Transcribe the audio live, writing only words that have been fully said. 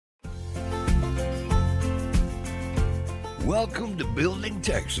Welcome to Building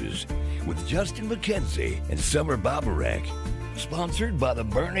Texas with Justin McKenzie and Summer Babarek. Sponsored by the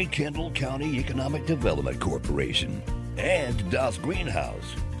Boerne Kendall County Economic Development Corporation and Das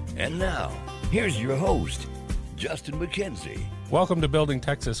Greenhouse. And now, here's your host, Justin McKenzie. Welcome to Building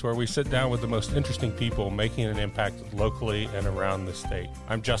Texas, where we sit down with the most interesting people making an impact locally and around the state.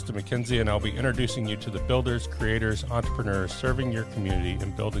 I'm Justin McKenzie, and I'll be introducing you to the builders, creators, entrepreneurs serving your community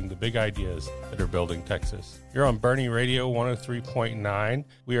and building the big ideas that are building Texas. You're on Boerne Radio 103.9.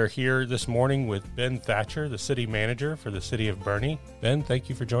 We are here this morning with Ben Thatcher, the city manager for the city of Boerne. Ben, thank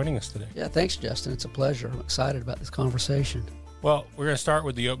you for joining us today. Yeah, thanks, Justin. It's a pleasure. I'm excited about this conversation. Well, we're going to start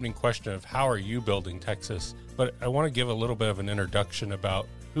with the opening question of how are you building Texas? But I want to give a little bit of an introduction about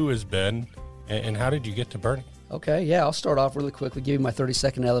who is Ben and how did you get to Boerne? Okay, yeah, I'll start off really quickly, give you my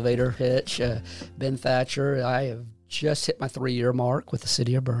 30-second elevator pitch. Ben Thatcher, I have just hit my 3-year mark with the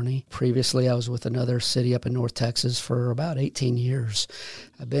city of Boerne. Previously, I was with another city up in North Texas for about 18 years.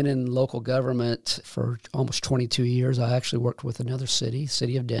 I've been in local government for almost 22 years. I actually worked with another city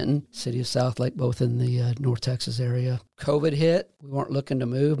of Denton, city of Southlake, both in the North Texas area. COVID hit. We weren't looking to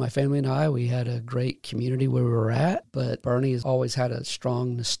move. My family and I, we had a great community where we were at, but Boerne has always had a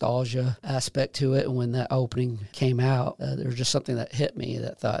strong nostalgia aspect to it. And when that opening came out, there was just something that hit me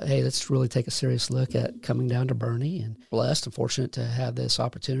that thought, hey, let's really take a serious look at coming down to Boerne. And blessed and fortunate to have this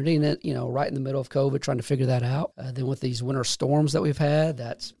opportunity. And it, right in the middle of COVID, trying to figure that out. Then with these winter storms that we've had,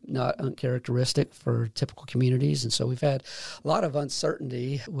 that's not uncharacteristic for typical communities. And so we've had a lot of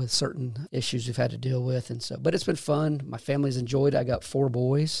uncertainty with certain issues we've had to deal with. And so, but it's been fun. My family's enjoyed it. I got 4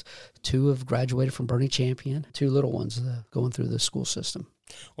 boys. 2 have graduated from Boerne Champion. 2 little ones going through the school system.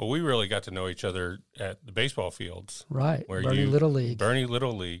 Well, we really got to know each other at the baseball fields. Right, Boerne Little League. Boerne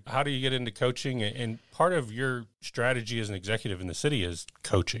Little League. How do you get into coaching? And part of your strategy as an executive in the city is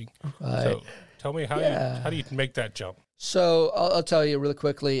coaching. Right. So tell me, how do you make that jump? So I'll tell you really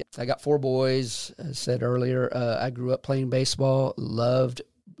quickly. I got 4 boys, as I said earlier. I grew up playing baseball, loved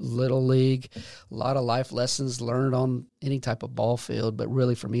Little League, a lot of life lessons learned on any type of ball field, but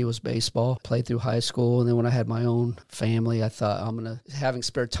really for me it was baseball. Played through high school, and then when I had my own family, I thought having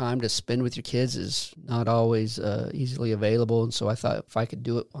spare time to spend with your kids is not always easily available, and so I thought if I could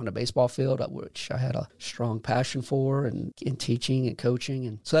do it on a baseball field, which I had a strong passion for, and in teaching and coaching,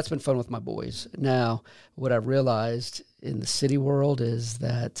 and so that's been fun with my boys. Now, what I've realized in the city world is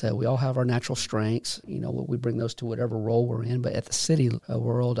that we all have our natural strengths. We bring those to whatever role we're in. But at the city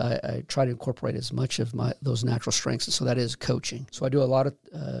world, I try to incorporate as much of those natural strengths. And so that is coaching. So I do a lot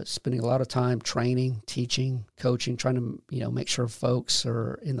of spending a lot of time training, teaching, coaching, trying to make sure folks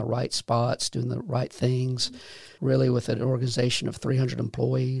are in the right spots, doing the right things. Really, with an organization of 300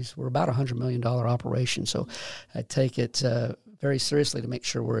 employees, we're about a $100 million operation. So I take it very seriously to make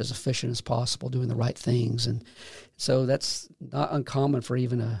sure we're as efficient as possible, doing the right things. And so that's not uncommon for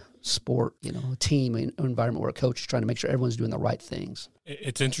even a sport, a team environment where a coach is trying to make sure everyone's doing the right things.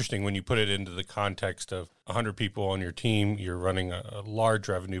 It's interesting when you put it into the context of 100 people on your team, you're running a large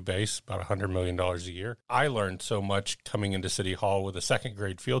revenue base, about $100 million a year. I learned so much coming into City Hall with a 2nd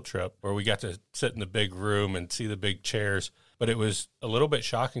grade field trip where we got to sit in the big room and see the big chairs. But it was a little bit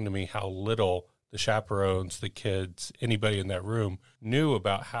shocking to me how little the chaperones, the kids, anybody in that room knew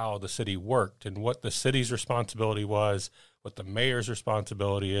about how the city worked and what the city's responsibility was, what the mayor's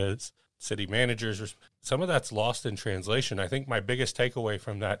responsibility is, city managers. Some of that's lost in translation. I think my biggest takeaway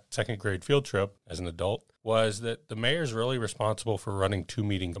from that 2nd grade field trip as an adult was that the mayor's really responsible for running 2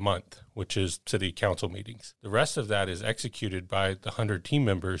 meetings a month, which is city council meetings. The rest of that is executed by the 100 team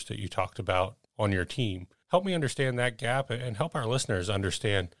members that you talked about on your team. Help me understand that gap and help our listeners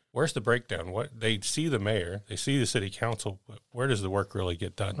understand where's the breakdown. What they see the mayor, they see the city council, but where does the work really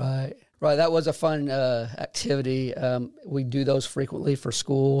get done? Right. That was a fun activity. We do those frequently for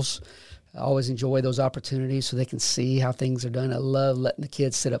schools. I always enjoy those opportunities so they can see how things are done. I love letting the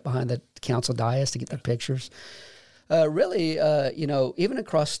kids sit up behind the council dais to get their pictures. Even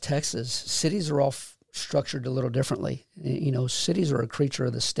across Texas, cities are all structured a little differently. Cities are a creature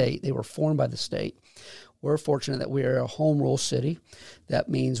of the state. They were formed by the state. We're fortunate that we are a home rule city. That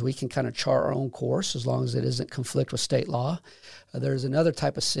means we can kind of chart our own course as long as it doesn't conflict with state law. There's another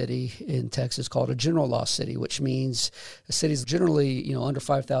type of city in Texas called a general law city, which means a city's generally, under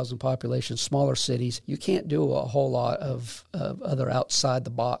 5,000 population, smaller cities. You can't do a whole lot of other outside the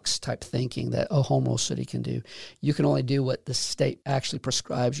box type thinking that a home rule city can do. You can only do what the state actually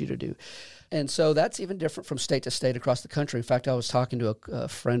prescribes you to do. And so that's even different from state to state across the country. In fact, I was talking to a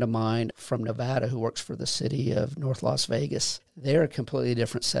friend of mine from Nevada who works for the city of North Las Vegas. They're a completely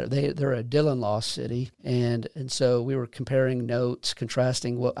different setup. They're a Dillon Law city, and so we were comparing notes,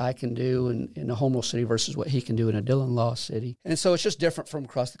 contrasting what I can do in a home rule city versus what he can do in a Dillon Law city. And so it's just different from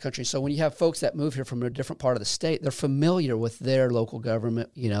across the country. So when you have folks that move here from a different part of the state, they're familiar with their local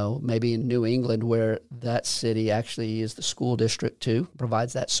government, maybe in New England where that city actually is the school district too,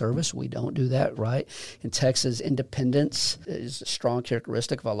 provides that service. We don't do that, right? In Texas, independence is a strong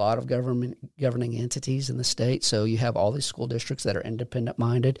characteristic of a lot of governing entities in the state. So you have all these school districts that are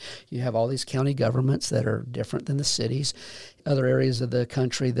independent-minded. You have all these county governments that are different than the cities. Other areas of the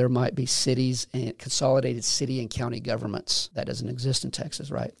country, there might be cities and consolidated city and county governments. That doesn't exist in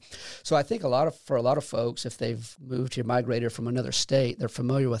Texas, right? So I think for a lot of folks, if they've moved here, migrated from another state, they're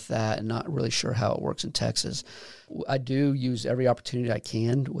familiar with that and not really sure how it works in Texas. I do use every opportunity I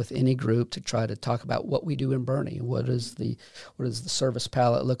can with any group to try to talk about what we do in Boerne. What does the service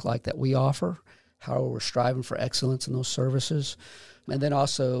palette look like that we offer? How we're striving for excellence in those services, and then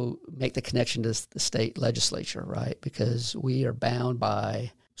also make the connection to the state legislature, right? Because we are bound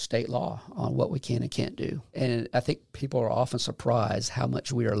by state law on what we can and can't do. And I think people are often surprised how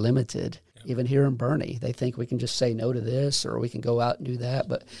much we are limited, even here in Boerne. They think we can just say no to this or we can go out and do that,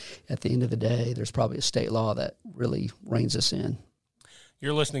 but at the end of the day, there's probably a state law that really reins us in.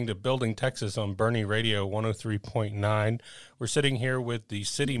 You're listening to Building Texas on Boerne Radio 103.9. We're sitting here with the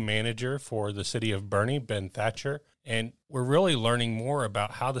city manager for the city of Boerne, Ben Thatcher, and we're really learning more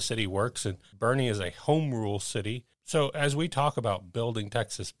about how the city works. And Boerne is a home rule city. So as we talk about Building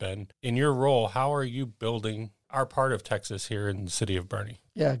Texas, Ben, in your role, how are you building our part of Texas here in the city of Boerne?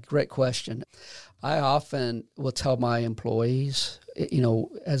 Yeah, great question. I often will tell my employees,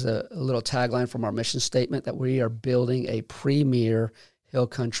 as a little tagline from our mission statement, that we are building a premier hill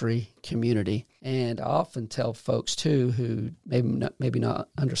country community. And I often tell folks too who maybe not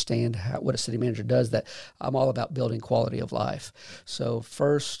understand what a city manager does, that I'm all about building quality of life. So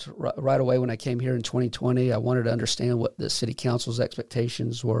first, right away when I came here in 2020, I wanted to understand what the city council's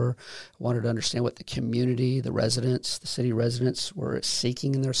expectations were. I wanted to understand what the community, the residents, the city residents were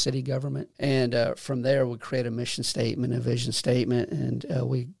seeking in their city government. And from there, we create a mission statement, a vision statement, and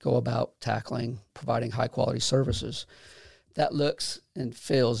we go about providing high quality services. That looks and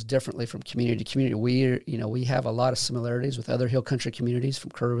feels differently from community to community. We have a lot of similarities with other hill country communities,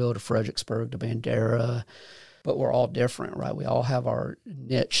 from Kerrville to Fredericksburg to Bandera, but we're all different, right? We all have our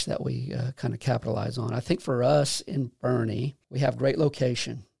niche that we kind of capitalize on. I think for us in Boerne, we have great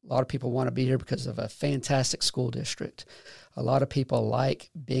location. A lot of people want to be here because of a fantastic school district. A lot of people like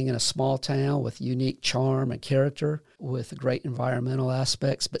being in a small town with unique charm and character, with great environmental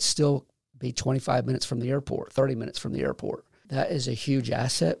aspects, but still be 25 minutes from the airport, 30 minutes from the airport. That is a huge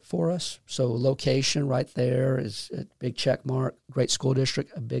asset for us. So location right there is a big check mark. Great school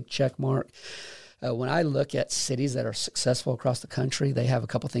district, a big check mark. When I look at cities that are successful across the country, they have a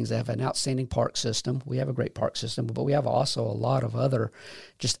couple things. They have an outstanding park system. We have a great park system, but we have also a lot of other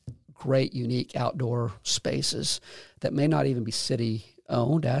just great, unique outdoor spaces that may not even be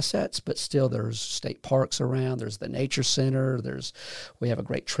city-owned assets, but still there's state parks around. There's the nature center. We have a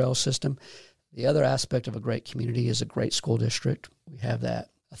great trail system. The other aspect of a great community is a great school district. We have that.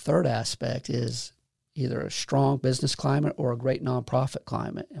 A third aspect is either a strong business climate or a great nonprofit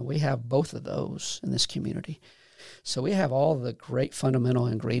climate, and we have both of those in this community. So we have all the great fundamental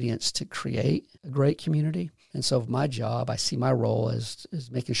ingredients to create a great community. And so my job, I see my role as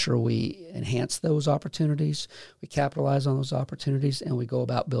making sure we enhance those opportunities, we capitalize on those opportunities, and we go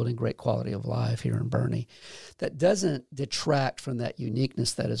about building great quality of life here in Boerne. That doesn't detract from that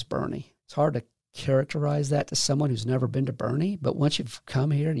uniqueness that is Boerne. It's hard to characterize that to someone who's never been to Boerne, but once you've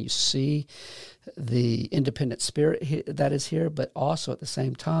come here and you see the independent spirit that is here, but also at the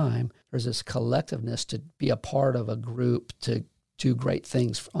same time, there's this collectiveness to be a part of a group to do great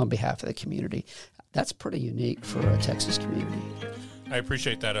things on behalf of the community. That's pretty unique for a Texas community. I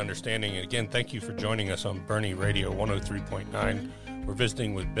appreciate that understanding. And again, thank you for joining us on Boerne Radio 103.9. We're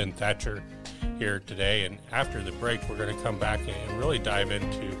visiting with Ben Thatcher here today. And after the break, we're going to come back and really dive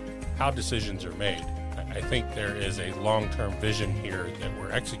into how decisions are made. I think there is a long-term vision here that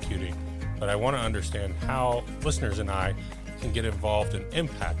we're executing, but I want to understand how listeners and I can get involved and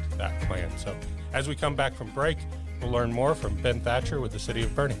impact that plan. So as we come back from break, we'll learn more from Ben Thatcher with the City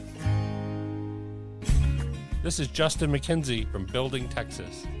of Boerne. This is Justin McKenzie from Building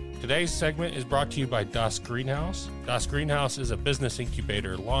Texas. Today's segment is brought to you by Das Greenhouse. Das Greenhouse is a business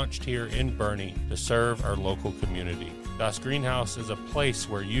incubator launched here in Boerne to serve our local community. Das Greenhouse is a place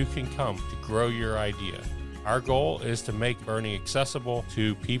where you can come to grow your idea. Our goal is to make Boerne accessible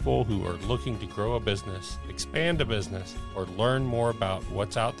to people who are looking to grow a business, expand a business, or learn more about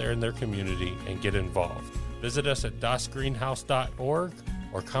what's out there in their community and get involved. Visit us at dasgreenhouse.org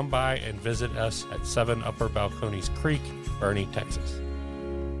or come by and visit us at 7 Upper Balcones Creek, Boerne, Texas.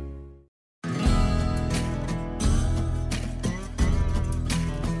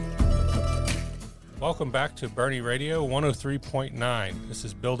 Welcome back to Boerne Radio 103.9. This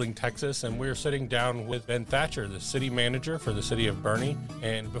is Building Texas, and we're sitting down with Ben Thatcher, the city manager for the city of Boerne.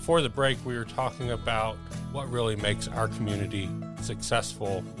 And before the break, we were talking about what really makes our community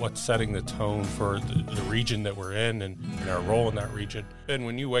successful, what's setting the tone for the region that we're in and our role in that region. Ben,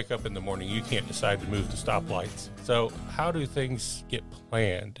 when you wake up in the morning, you can't decide to move the stoplights. So how do things get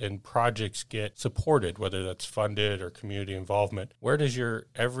planned and projects get supported, whether that's funded or community involvement? Where does your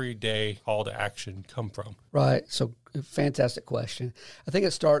everyday call to action come from? Right. So fantastic question. I think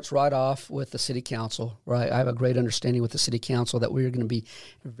it starts right off with the city council, right? I have a great understanding with the city council that we're going to be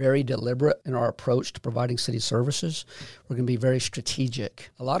very deliberate in our approach to providing city services. We're going to be very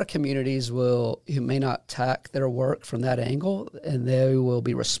strategic. A lot of communities who may not tack their work from that angle, and they will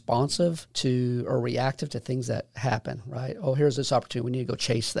be responsive to or reactive to things that happen, right? Oh, here's this opportunity. We need to go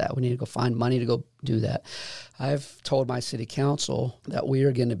chase that. We need to go find money to go do that. I've told my city council that we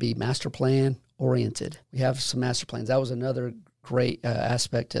are going to be master plan oriented. We have some master plans. That was another great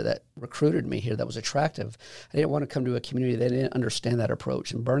aspect that recruited me here that was attractive. I didn't want to come to a community that didn't understand that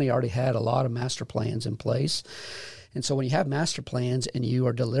approach. And Boerne already had a lot of master plans in place. And so when you have master plans and you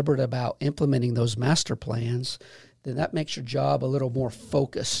are deliberate about implementing those master plans, then that makes your job a little more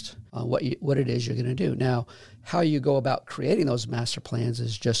focused on what it is you're going to do. Now, how you go about creating those master plans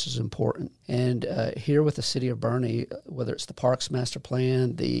is just as important. And here with the city of Boerne, whether it's the Parks Master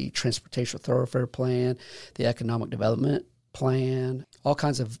Plan, the Transportation Thoroughfare Plan, the Economic Development Plan, all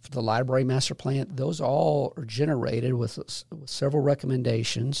kinds of the Library Master Plan, those all are generated with several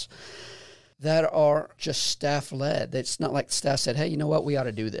recommendations that are just staff-led. It's not like staff said, hey, you know what, we ought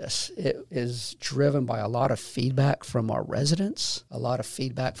to do this. It is driven by a lot of feedback from our residents, a lot of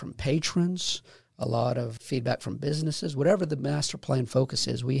feedback from patrons, a lot of feedback from businesses. Whatever the master plan focus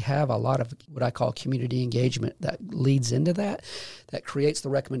is, we have a lot of what I call community engagement that leads into that creates the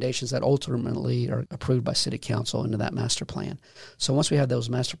recommendations that ultimately are approved by city council into that master plan. So once we have those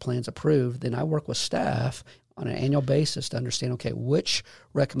master plans approved, then I work with staff on an annual basis to understand, okay, which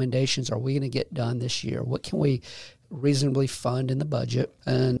recommendations are we going to get done this year? What can we reasonably fund in the budget?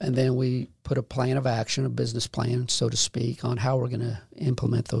 And then we put a plan of action, a business plan, so to speak, on how we're going to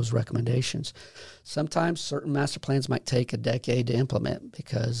implement those recommendations. Sometimes certain master plans might take a decade to implement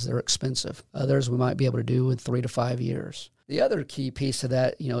because they're expensive. Others we might be able to do in 3 to 5 years. The other key piece of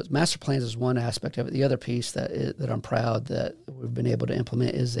that, master plans is one aspect of it. The other piece that I'm proud that we've been able to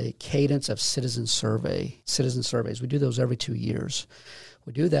implement is a cadence of citizen surveys. We do those every 2 years.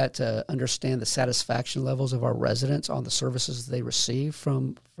 We do that to understand the satisfaction levels of our residents on the services they receive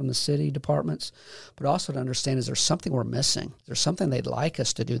from the city departments, but also to understand, is there something we're missing? Is there something they'd like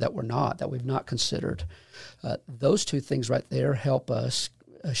us to do that we've not considered? Those two things right there help us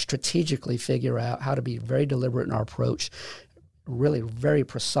strategically figure out how to be very deliberate in our approach, really very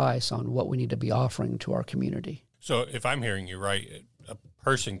precise on what we need to be offering to our community. So if I'm hearing you right, a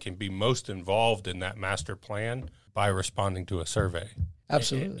person can be most involved in that master plan by responding to a survey.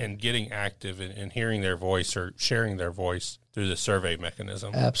 Absolutely. And getting active and hearing their voice or sharing their voice through the survey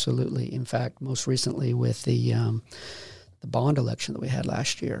mechanism. Absolutely. In fact, most recently with the bond election that we had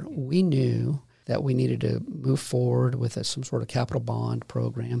last year, we knew that we needed to move forward with some sort of capital bond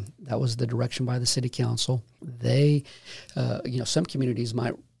program. That was the direction by the city council. They, some communities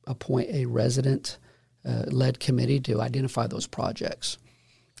might appoint a resident-led committee to identify those projects.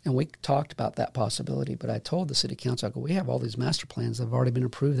 And we talked about that possibility, but I told the city council, we have all these master plans that have already been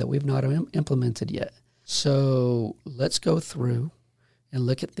approved that we've not implemented yet. So let's go through and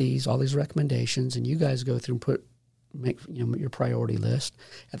look at all these recommendations, and you guys go through and make your priority list.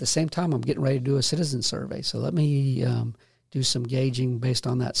 At the same time, I'm getting ready to do a citizen survey. So let me do some gauging based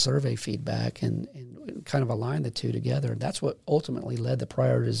on that survey feedback and kind of align the two together. And that's what ultimately led the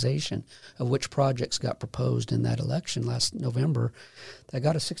prioritization of which projects got proposed in that election last November that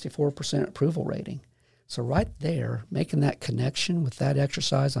got a 64% approval rating. So right there, making that connection with that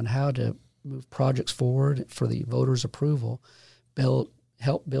exercise on how to move projects forward for the voters' approval,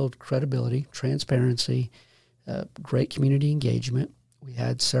 help build credibility, transparency, great community engagement. We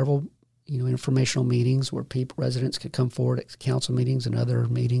had several informational meetings where residents could come forward at council meetings and other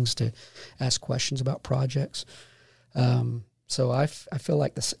meetings to ask questions about projects. So I feel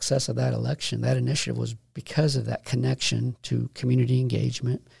like the success of that election, that initiative, was because of that connection to community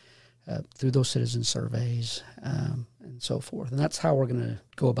engagement, through those citizen surveys and so forth. And that's how we're going to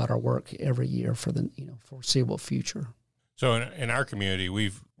go about our work every year for the foreseeable future. So in our community,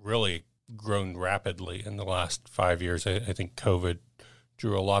 we've really grown rapidly in the last 5 years. I think COVID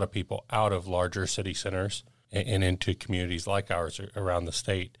drew a lot of people out of larger city centers and into communities like ours around the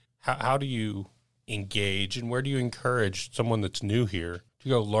state. How do you engage, and where do you encourage someone that's new here to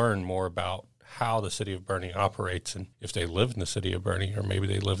go learn more about how the city of Boerne operates, and if they live in the city of Boerne or maybe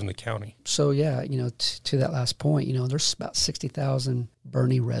they live in the county? So yeah, to that last point, there's about 60,000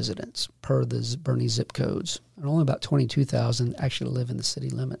 Boerne residents per the Boerne zip codes, and only about 22,000 actually live in the city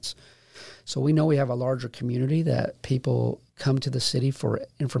limits. So we know we have a larger community that people come to the city for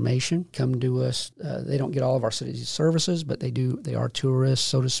information, come to us. They don't get all of our city's services, but they are tourists,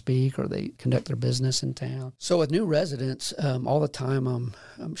 so to speak, or they conduct their business in town. So with new residents, all the time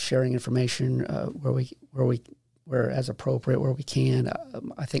I'm sharing information where as appropriate, where we can.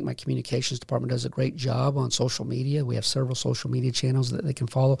 I think my communications department does a great job on social media. We have several social media channels that they can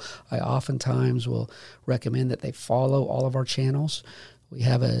follow. I oftentimes will recommend that they follow all of our channels. We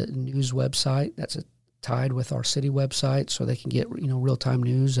have a news website that's tied with our city website, so they can get real-time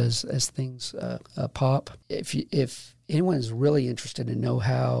news as things pop. If anyone is really interested to know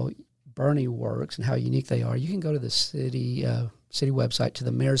how Boerne works and how unique they are, you can go to the city website, to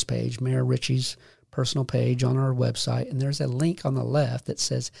the mayor's page, Mayor Ritchie's personal page on our website, and there's a link on the left that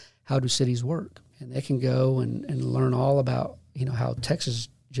says "How do cities work?" And they can go and learn all about how Texas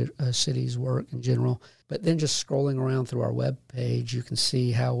cities work in general. But then just scrolling around through our web page, you can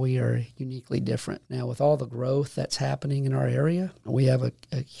see how we are uniquely different. Now, with all the growth that's happening in our area, we have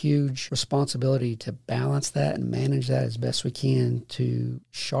a huge responsibility to balance that and manage that as best we can to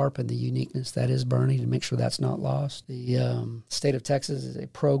sharpen the uniqueness that is Boerne, to make sure that's not lost. The state of Texas is a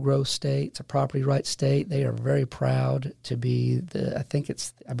pro-growth state. It's a property rights state. They are very proud to be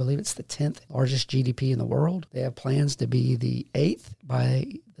I believe it's the 10th largest GDP in the world. They have plans to be the 8th by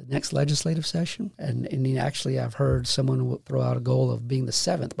the next legislative session. And actually, I've heard someone will throw out a goal of being the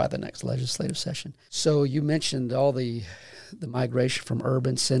 7th by the next legislative session. So you mentioned all the migration from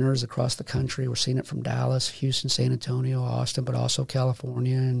urban centers across the country. We're seeing it from Dallas, Houston, San Antonio, Austin, but also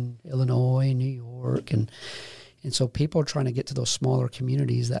California and Illinois, New York. And so people are trying to get to those smaller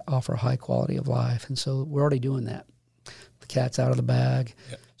communities that offer high quality of life. And so we're already doing that. The cat's out of the bag.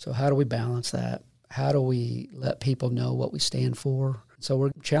 Yep. So how do we balance that? How do we let people know what we stand for? So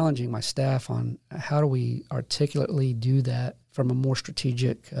we're challenging my staff on how do we articulately do that from a more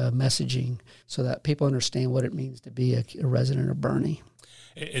strategic messaging so that people understand what it means to be a resident of Boerne.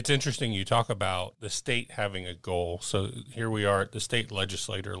 It's interesting you talk about the state having a goal. So here we are at the state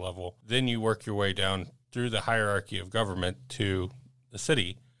legislator level. Then you work your way down through the hierarchy of government to the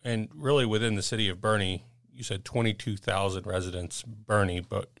city. And really within the city of Boerne, you said 22,000 residents, Boerne,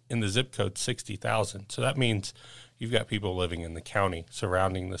 but in the zip code, 60,000. So that means you've got people living in the county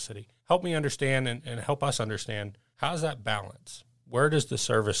surrounding the city. Help me understand and help us understand, how's that balance? Where does the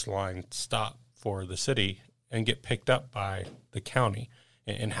service line stop for the city and get picked up by the county?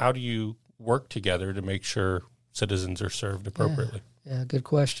 And how do you work together to make sure citizens are served appropriately? Yeah, good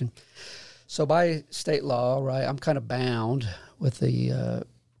question. So by state law, right, I'm kind of bound with the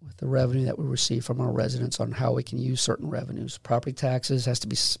revenue that we receive from our residents on how we can use certain revenues. Property taxes has to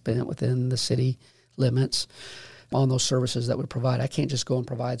be spent within the city limits on those services that we provide. I can't just go and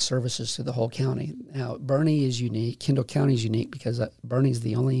provide services to the whole county. Now, Boerne is unique. Kendall County is unique because Boerne is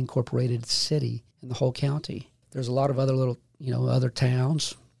the only incorporated city in the whole county. There's a lot of other little, other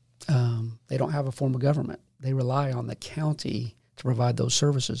towns. They don't have a form of government. They rely on the county to provide those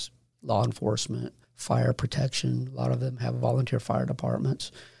services. Law enforcement, fire protection. A lot of them have volunteer fire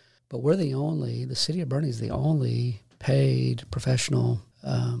departments. But the city of Boerne is the only paid professional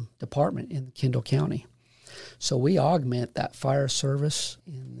department in Kendall County. So we augment that fire service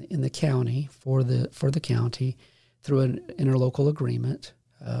in the county for the county through an interlocal agreement.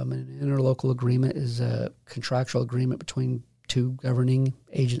 An interlocal agreement is a contractual agreement between two governing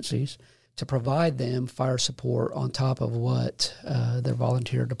agencies to provide them fire support on top of what their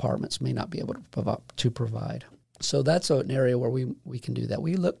volunteer departments may not be able to provide. So that's an area where we can do that.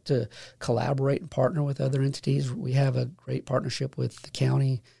 We look to collaborate and partner with other entities. We have a great partnership with the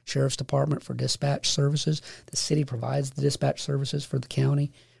county sheriff's department for dispatch services. The city provides the dispatch services for the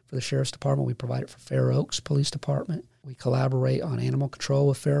county. For the sheriff's department, we provide it for Fair Oaks Police Department. We collaborate on animal control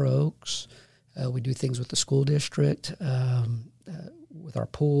with Fair Oaks. We do things with the school district, with our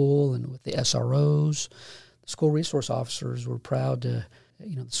pool and with the SROs. The school resource officers were proud to,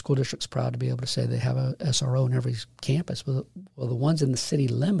 the school district's proud to be able to say they have a SRO in every campus. Well, the ones in the city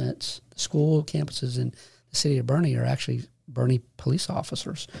limits, the school campuses in the city of Boerne are actually Boerne police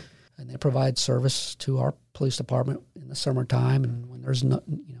officers. and they provide service to our police department in the summertime, and when there's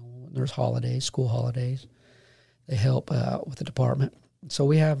when there's holidays, school holidays, they help out with the department. So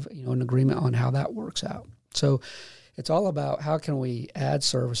we have an agreement on how that works out. So it's all about how can we add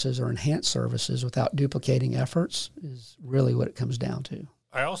services or enhance services without duplicating efforts is really what it comes down to.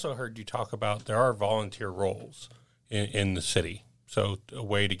 I also heard you talk about there are volunteer roles in the city. So a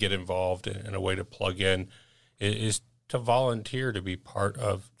way to get involved and a way to plug in is to volunteer to be part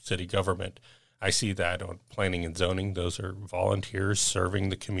of city government. I see that on planning and zoning. Those are volunteers serving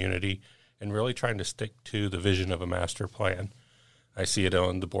the community and really trying to stick to the vision of a master plan. I see it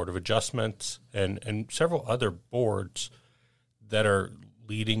on the Board of Adjustments and several other boards that are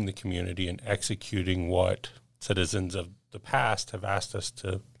leading the community and executing what citizens of the past have asked us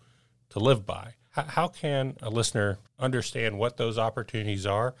to live by. How can a listener understand what those opportunities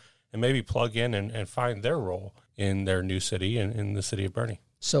are and maybe plug in and find their role in their new city and in the city of Boerne?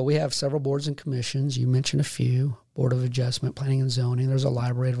 So we have several boards and commissions. You mentioned a few: Board of Adjustment, Planning and Zoning. There's a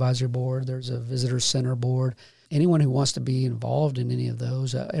Library Advisory Board. There's a Visitor Center Board. Anyone who wants to be involved in any of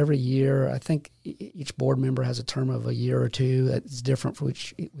those, every year, I think each board member has a term of a year or two. It's different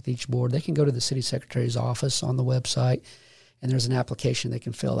with each board. They can go to the city secretary's office on the website, and there's an application they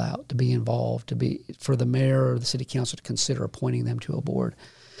can fill out to be involved, for the mayor or the city council to consider appointing them to a board.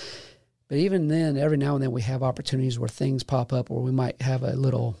 But even then, every now and then we have opportunities where things pop up where we might have a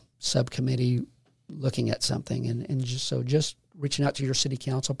little subcommittee looking at something. And just reaching out to your city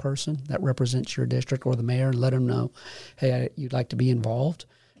council person that represents your district or the mayor and let them know, hey, you'd like to be involved.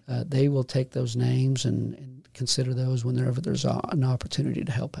 They will take those names and consider those whenever there's an opportunity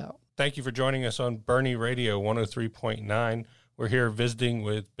to help out. Thank you for joining us on Boerne Radio 103.9. We're here visiting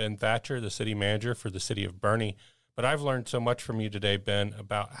with Ben Thatcher, the city manager for the city of Boerne. But I've learned so much from you today, Ben,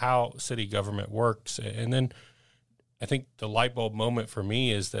 about how city government works. And then I think the light bulb moment for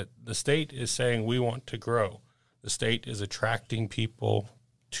me is that the state is saying we want to grow. The state is attracting people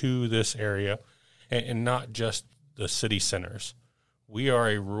to this area and not just the city centers. We are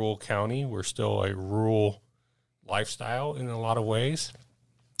a rural county. We're still a rural lifestyle in a lot of ways.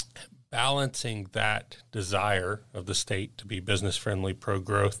 Balancing that desire of the state to be business friendly,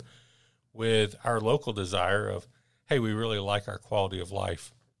 pro-growth, with our local desire of, hey, we really like our quality of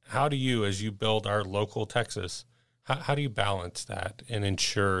life. How do you, as you build our local Texas, how do you balance that and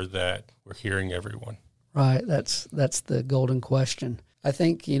ensure that we're hearing everyone? Right. That's the golden question. I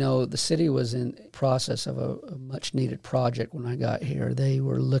think, the city was in process of a much needed project when I got here. They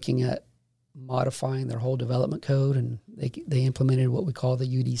were looking at modifying their whole development code, and they implemented what we call the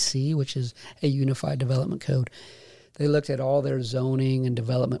UDC, which is a Unified Development Code. They looked at all their zoning and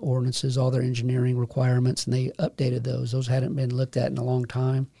development ordinances, all their engineering requirements, and they updated those. Those hadn't been looked at in a long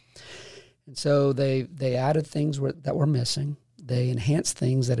time. And so they added things that were missing. They enhanced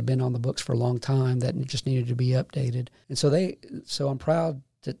things that had been on the books for a long time that just needed to be updated. And so I'm proud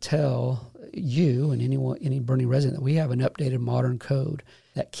to tell you and any Boerne resident that we have an updated modern code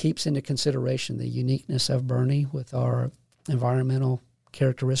that keeps into consideration the uniqueness of Boerne with our environmental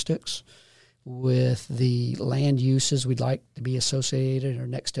characteristics, with the land uses we'd like to be associated or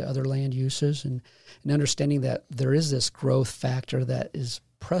next to other land uses, and understanding that there is this growth factor that is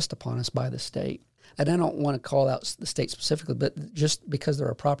pressed upon us by the state. And I don't want to call out the state specifically, but just because they're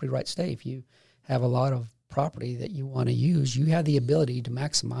a property rights state, if you have a lot of property that you want to use, you have the ability to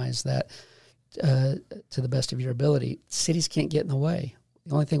maximize that to the best of your ability. Cities can't get in the way.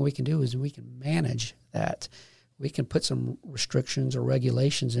 The only thing we can do is we can manage that. We can put some restrictions or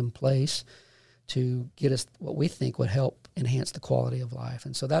regulations in place to get us what we think would help enhance the quality of life.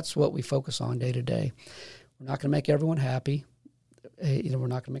 And so that's what we focus on day to day. We're not going to make everyone happy. We're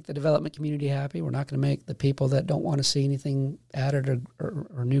not going to make the development community happy. We're not going to make the people that don't want to see anything added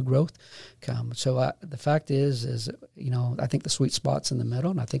or new growth come. So the fact is, I think the sweet spot's in the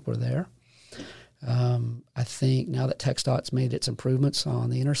middle, and I think we're there. I think now that TxDOT's made its improvements on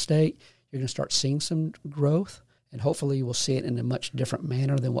the interstate, you're going to start seeing some growth, and hopefully you will see it in a much different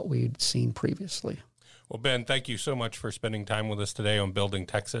manner than what we'd seen previously. Well, Ben, thank you so much for spending time with us today on Building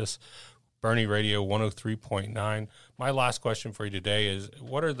Texas. Boerne Radio 103.9. My last question for you today is,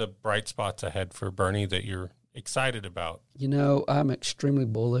 what are the bright spots ahead for Boerne that you're excited about? I'm extremely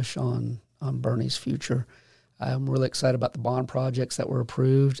bullish on Boerne's future. I'm really excited about the bond projects that were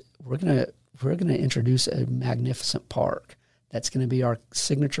approved. We're gonna introduce a magnificent park that's going to be our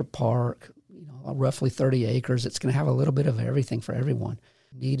signature park. Roughly 30 acres. It's going to have a little bit of everything for everyone.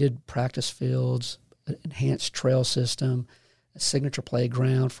 Needed practice fields, an enhanced trail system, a signature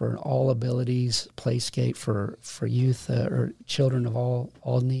playground for all abilities, playscape for youth or children of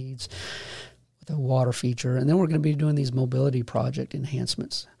all needs, with a water feature. And then we're going to be doing these mobility project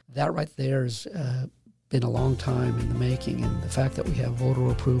enhancements. That right there has been a long time in the making, and the fact that we have voter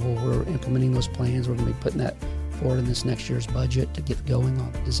approval, we're implementing those plans. We're going to be putting that forward in this next year's budget to get going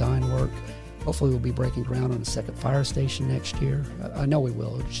on the design work. Hopefully we'll be breaking ground on a second fire station next year. I know we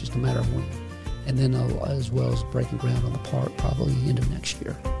will. It's just a matter of when. And then as well as breaking ground on the park probably the end of next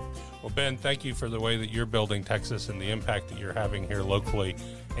year. Well, Ben, thank you for the way that you're building Texas and the impact that you're having here locally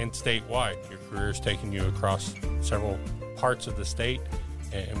and statewide. Your career's taken you across several parts of the state,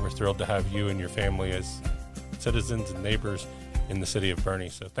 and we're thrilled to have you and your family as citizens and neighbors in the city of Boerne.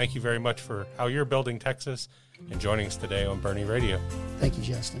 So thank you very much for how you're building Texas and joining us today on Boerne Radio. Thank you,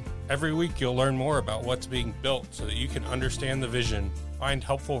 Justin. Every week you'll learn more about what's being built so that you can understand the vision, find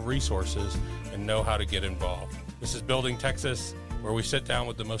helpful resources, and know how to get involved. This is Building Texas, where we sit down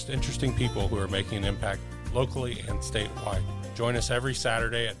with the most interesting people who are making an impact locally and statewide. Join us every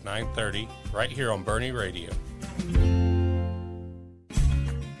Saturday at 9:30 right here on Boerne Radio.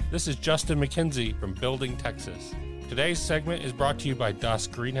 This is Justin McKenzie from Building Texas. Today's segment is brought to you by Das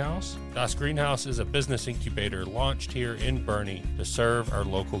Greenhouse. Das Greenhouse is a business incubator launched here in Boerne to serve our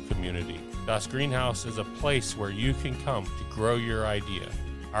local community. Das Greenhouse is a place where you can come to grow your idea.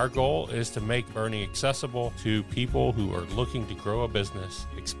 Our goal is to make Boerne accessible to people who are looking to grow a business,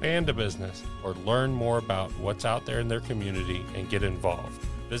 expand a business, or learn more about what's out there in their community and get involved.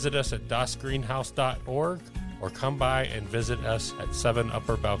 Visit us at dasgreenhouse.org or come by and visit us at 7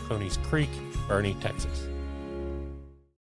 Upper Balcones Creek, Boerne, Texas.